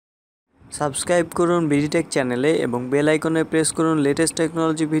Subscribe করুন বিডিটেক চ্যানেলে এবং বেল আইকনে প্রেস করুন লেটেস্ট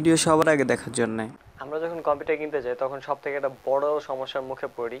টেকনোলজি ভিডিও সবার আগে দেখার জন্য। আমরা যখন কম্পিউটার কিনতে যাই তখন সবথেকে একটা বড় সমস্যার মুখে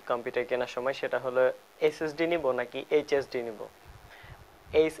পড়ি কম্পিউটার কেনার সময়, সেটা হলো এসএসডি নিব নাকি এইচএসডি নিব।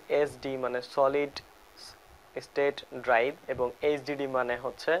 এইচএসডি মানে সলিড স্টেট ড্রাইভ এবং এইচডিডি মানে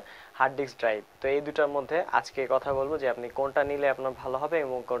হচ্ছে হার্ড ডিস্ক ড্রাইভ। তো এই দুটার মধ্যে আজকে কথা বলবো যে আপনি কোনটা নিলে আপনার ভালো হবে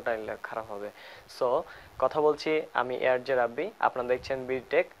এবং কোনটা নিলে খারাপ হবে। সো কথা বলছি, আমি এয়ারজে রাব্বি, আপনারা দেখছেন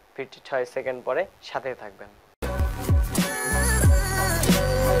বিডিটেক। 56 সেকেন্ড পরে সাথে থাকবেন।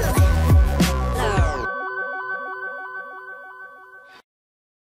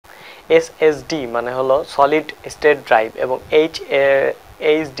 এসএসডি মানে হলো সলিড স্টেট ড্রাইভ এবং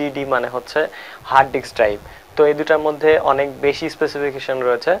এইচডিডি মানে হচ্ছে হার্ড ডিস্ক ড্রাইভ। তো এই দুটার মধ্যে অনেক বেশি স্পেসিফিকেশন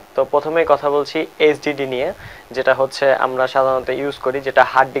রয়েছে। তো প্রথমেই কথা বলছি এইচডিডি নিয়ে, যেটা হচ্ছে আমরা সাধারণত ইউজ করি, যেটা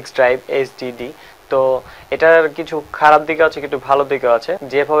হার্ড ডিস্ক ড্রাইভ এইচডিডি। তো এটার কিছু খারাপ দিকে আছে, কিছু ভালো দিকে আছে।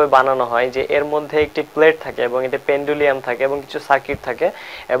 যেভাবে বানানো হয় যে এর মধ্যে একটি প্লেট থাকে এবং এতে পেন্ডুলিয়াম থাকে এবং কিছু সার্কিট থাকে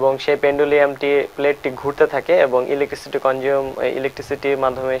এবং সেই পেন্ডুলিয়ামটি প্লেটটি ঘুরতে থাকে এবং ইলেকট্রিসিটির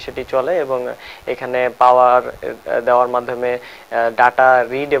মাধ্যমে সেটি চলে এবং এখানে পাওয়ার দেওয়ার মাধ্যমে ডাটা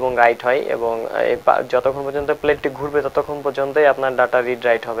রিড এবং রাইট হয় এবং যতক্ষণ পর্যন্ত প্লেটটি ঘুরবে ততক্ষণ পর্যন্তই আপনার ডাটা রিড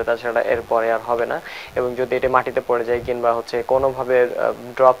রাইট হবে, তাছাড়া এরপরে আর হবে না। এবং যদি এটি মাটিতে পড়ে যায় কিংবা হচ্ছে কোনোভাবে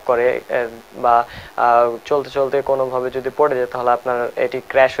ড্রপ করে বা চলতে চলতে কোনোভাবে যদি পড়ে যায় তাহলে আপনার এটি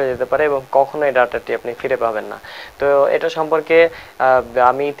ক্র্যাশ হয়ে যেতে পারে এবং কখনোই ডাটাটি আপনি ফিরে পাবেন না। তো এটা সম্পর্কে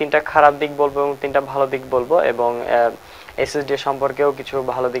আমি 3টা খারাপ দিক বলবো এবং 3টা ভালো দিক বলবো এবং এসএসডি সম্পর্কেও কিছু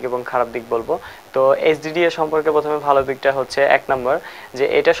ভালো দিক এবং খারাপ দিক বলবো। তো এইচডিডি এর সম্পর্কে প্রথমে ভালো দিকটা হচ্ছে 1 নম্বর যে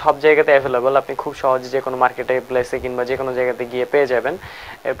এটা সব জায়গাতে অ্যাভেলেবল, আপনি খুব সহজে যে কোনো মার্কেটে প্লেসে কিংবা যে কোনো জায়গাতে গিয়ে পেয়ে যাবেন।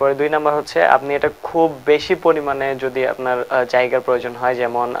 এরপরে 2 নম্বর হচ্ছে আপনি এটা খুব বেশি পরিমাণে যদি আপনার জায়গার প্রয়োজন হয়,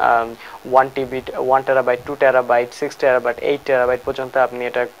 যেমন 1 TB 1 TB 2 TB 6 TB 8 TB পর্যন্ত আপনি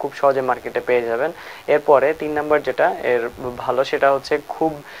এটা খুব সহজে মার্কেটে পেয়ে যাবেন। এরপরে 3 নম্বর যেটা এর ভালো, সেটা হচ্ছে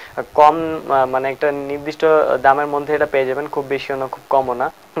খুব কম মানে একটা নির্দিষ্ট দামের মধ্যে এটা পেয়ে যাবেন, খুব বেশিও না খুব কমও না,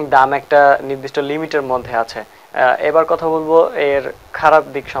 দাম একটা নির্দিষ্ট লিমিটের মধ্যে আছে। এবার কথা বলবো এর খারাপ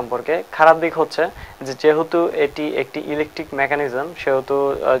দিক সম্পর্কে। খারাপ দিক হচ্ছে যে যেহেতু এটি একটি ইলেকট্রিক মেকানিজম, সেহেতু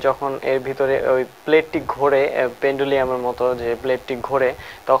যখন এর ভিতরে ওই প্লেটটি ঘোরে, পেন্ডুলিয়ামের মতো যে প্লেটটি ঘোরে,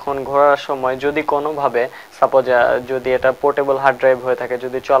 তখন ঘোরার সময় যদি কোনোভাবে সাপোজ যদি এটা পোর্টেবল হার্ড ড্রাইভ হয়ে থাকে,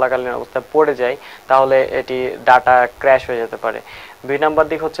 যদি চলাকালীন অবস্থায় পড়ে যায় তাহলে এটি ডাটা ক্র্যাশ হয়ে যেতে পারে। 2 নম্বর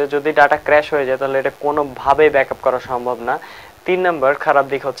দিক হচ্ছে যদি ডাটা ক্র্যাশ হয়ে যায় তাহলে এটা কোনোভাবেই ব্যাকআপ করা সম্ভব না। 3 নম্বর খারাপ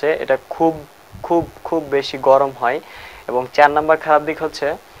দিক হচ্ছে এটা খুব খুব খুব বেশি গরম হয় এবং 4 নম্বর খারাপ দিক হচ্ছে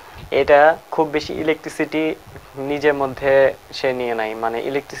এটা খুব বেশি ইলেকট্রিসিটি নিজের মধ্যে সে নিয়ে নেয়, মানে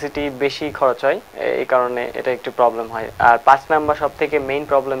ইলেকট্রিসিটি বেশি খরচ হয়, এই কারণে এটা একটু প্রবলেম হয়। আর 5 নাম্বার সব থেকে মেইন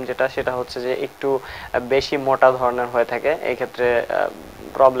প্রবলেম যেটা, সেটা হচ্ছে যে একটু বেশি মোটা ধরনের হয়ে থাকে। এই ক্ষেত্রে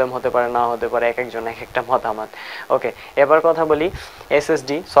প্রবলেম হতে পারে, না হতে পারে, এক একজন এক একটা মতামত। ওকে, এবার কথা বলি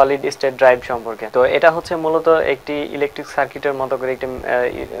এসএসডি সলিড স্টেট ড্রাইভ সম্পর্কে। তো এটা হচ্ছে মূলত একটি ইলেকট্রিক সার্কিটের মতো করে একটি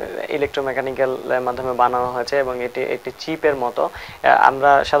ইলেকট্রোমেকানিক্যাল মাধ্যমে বানানো হয়েছে এবং এটি একটি চিপের মতো।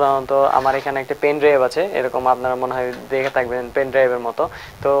 আমরা সাধারণত আমার এখানে একটা পেন ড্রাইভ আছে, এরকম আপনারা মনে হয় দেখে থাকবেন পেন ড্রাইভের মতো।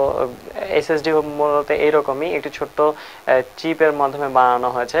 তো এসএসডি মূলত এইরকমই একটি ছোট্ট চিপের মাধ্যমে বানানো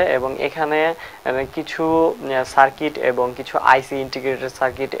হয়েছে এবং এখানে কিছু সার্কিট এবং কিছু আইসি ইন্টিগ্রেটেড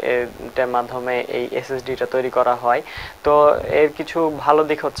সার্কিট এর মাধ্যমে এই এসএসডিটা তৈরি করা হয়। তো এর কিছু ভালো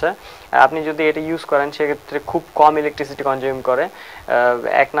দিক হচ্ছে আপনি যদি এটা ইউজ করেন সেক্ষেত্রে খুব কম ইলেকট্রিসিটি কনজিউম করে,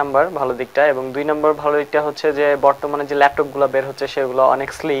 1 নাম্বার ভালো দিকটা। এবং 2 নম্বর ভালো দিকটা হচ্ছে যে বর্তমানে যে ল্যাপটপগুলো বের হচ্ছে সেগুলো অনেক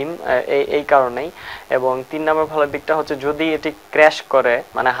স্লিম, এই কারণেই। এবং 3 নম্বর ভালো দিকটা হচ্ছে যদি এটি ক্র্যাশ করে,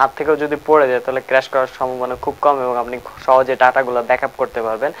 মানে হাত থেকেও যদি পড়ে যায় তাহলে ক্র্যাশ করার সম্ভাবনা খুব কম এবং আপনি সহজে ডাটাগুলো ব্যাকআপ করতে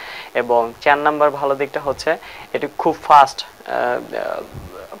পারবেন। এবং 4 নম্বর ভালো দিকটা হচ্ছে এটি খুব ফাস্ট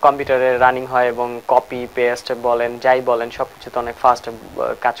কম্পিউটারে রানিং হয় এবং কপি পেস্ট বলেন যাই বলেন সব কিছুতে অনেক ফাস্ট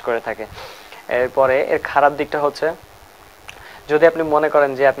কাজ করে থাকে। এরপরে এর খারাপ দিকটা হচ্ছে যদি আপনি মনে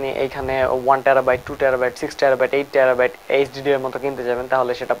করেন যে আপনি এইখানে 1 TB 2 TB 6 TB 8 TB HDD এর মতো কিনতে যাবেন,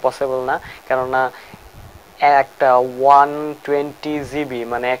 তাহলে সেটা পসিবল না। কেননা একটা 120 GB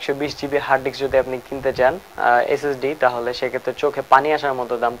মানে 120 GB হার্ড ডিস্ক যদি আপনি কিনতে চান এসএসডি, তাহলে সেক্ষেত্রে চোখে পানি আসার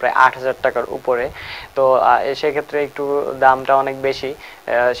মতো দাম, প্রায় 8,000 টাকার উপরে। তো সেক্ষেত্রে একটু দামটা অনেক বেশি।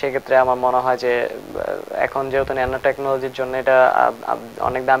 সেক্ষেত্রে আমার মনে হয় যে এখন যেহেতু ন্যানো টেকনোলজির জন্য এটা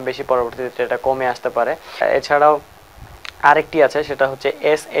অনেক দাম বেশি, পরবর্তীতে এটা কমে আসতে পারে। এছাড়াও আরেকটি আছে, সেটা হচ্ছে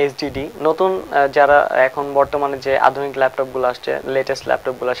এসএসডি। নতুন যারা এখন বর্তমানে যে আধুনিক ল্যাপটপগুলো আসছে, লেটেস্ট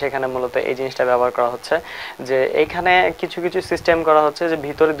ল্যাপটপগুলো, সেখানে মূলত এই জিনিসটা ব্যবহার করা হচ্ছে যে এইখানে কিছু কিছু সিস্টেম করা হচ্ছে যে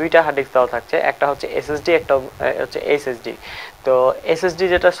ভিতরে 2টা হার্ড ডিস্ক দেওয়া থাকছে, একটা হচ্ছে এসএসডি, একটা হচ্ছে এসএসডি। তো এসএসডি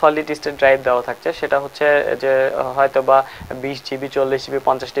যেটা সলিড স্টেট ড্রাইভ দেওয়া থাকছে সেটা হচ্ছে যে হয়তো বা 20 GB 40 GB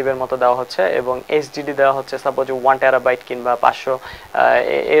 50 GB এর মতো দেওয়া হচ্ছে, এবং এইচডিডি দেওয়া হচ্ছে সাপোজ 1 TB কিংবা 500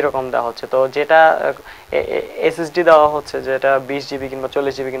 এইরকম দেওয়া হচ্ছে। তো যেটা এসএসডি দেওয়া হচ্ছে যেটা 20 GB কিংবা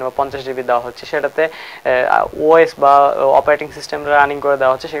 40 GB কিংবা 50 GB দেওয়া হচ্ছে, সেটাতে ওএস বা অপারেটিং সিস্টেম রানিং করে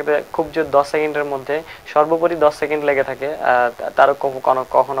দেওয়া হচ্ছে, সেক্ষেত্রে খুব যে 10 সেকেন্ডের মধ্যে, সর্বোপরি 10 সেকেন্ড লেগে থাকে, তারও কখনো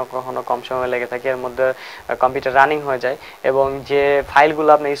কখনো কম সময় লেগে থাকে, এর মধ্যে কম্পিউটার রানিং হয়ে যায়। এবং যে ফাইলগুলো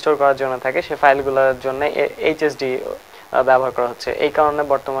আপনি স্টোর করার জন্য থাকে সেই ফাইলগুলোর জন্য এইচএসডি ব্যবহার করা হচ্ছে। এই কারণে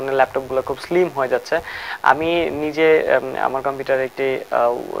বর্তমানে ল্যাপটপগুলো খুব স্লিম হয়ে যাচ্ছে। আমি নিজে আমার কম্পিউটারে একটি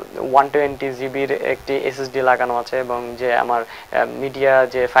 120 জিবির একটি এসএসডি লাগানো আছে, এবং যে আমার মিডিয়া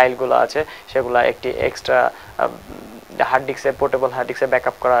যে ফাইলগুলো আছে সেগুলো একটি extra hard ডিস্কে, portable hard ডিস্কে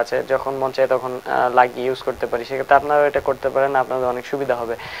backup করা আছে, যখন মন চায় তখন লাগিয়ে ইউজ করতে পারি। সেক্ষেত্রে আপনারাও এটা করতে পারেন, আপনাদের অনেক সুবিধা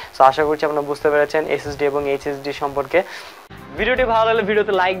হবে। সো আশা করছি আপনারা বুঝতে পেরেছেন এসএসডি এবং এইচএসডি সম্পর্কে। ভিডিওটি ভালো লাগলে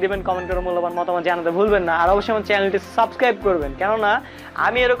ভিডিওতে লাইক দেবেন, কমেন্ট করে মূল্যবান মতামত জানাতে ভুলবেন না, আর অবশ্যই আমার চ্যানেলটি সাবস্ক্রাইব করবেন, কেননা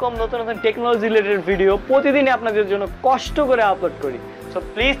আমি এরকম নতুন নতুন টেকনোলজি রিলেটেড ভিডিও প্রতিদিনই আপনাদের জন্য কষ্ট করে আপলোড করি। সো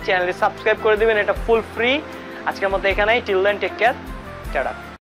প্লিজ চ্যানেলটি সাবস্ক্রাইব করে দেবেন, এটা ফুল ফ্রি। আজকের মতো এখানেই, till then take care, tata.